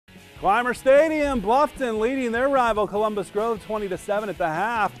Clymer Stadium, Bluffton leading their rival Columbus Grove 20-7 at the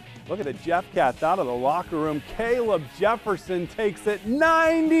half. Look at the Jeff Cats out of the locker room. Caleb Jefferson takes it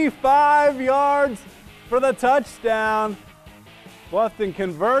 95 yards for the touchdown. Bluffton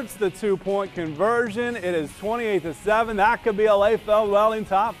converts the two-point conversion. It is 28-7. That could be a Layfeld-Welling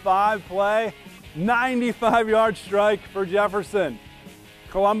top 5 play. 95-yard strike for Jefferson.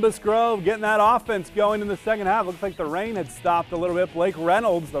 Columbus Grove getting that offense going in the second half. Looks like the rain had stopped a little bit. Blake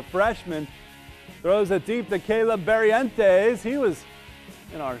Reynolds, the freshman, throws it deep to Caleb Barrientes. He was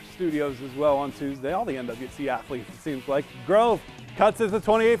in our studios as well on Tuesday. All the NWC athletes, it seems like. Grove cuts it to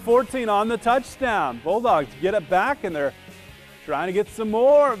 28-14 on the touchdown. Bulldogs get it back, and they're trying to get some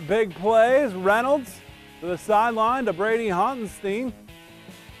more big plays. Reynolds to the sideline to Brady Hontenstein.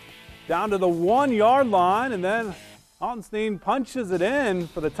 Down to the 1-yard line, and then Hontenstein punches it in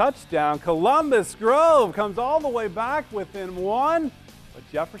for the touchdown. Columbus Grove comes all the way back within 1, but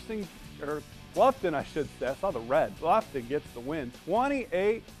Bluffton, I should say. I saw the red. Bluffton gets the win.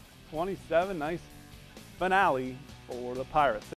 28-27. Nice finale for the Pirates.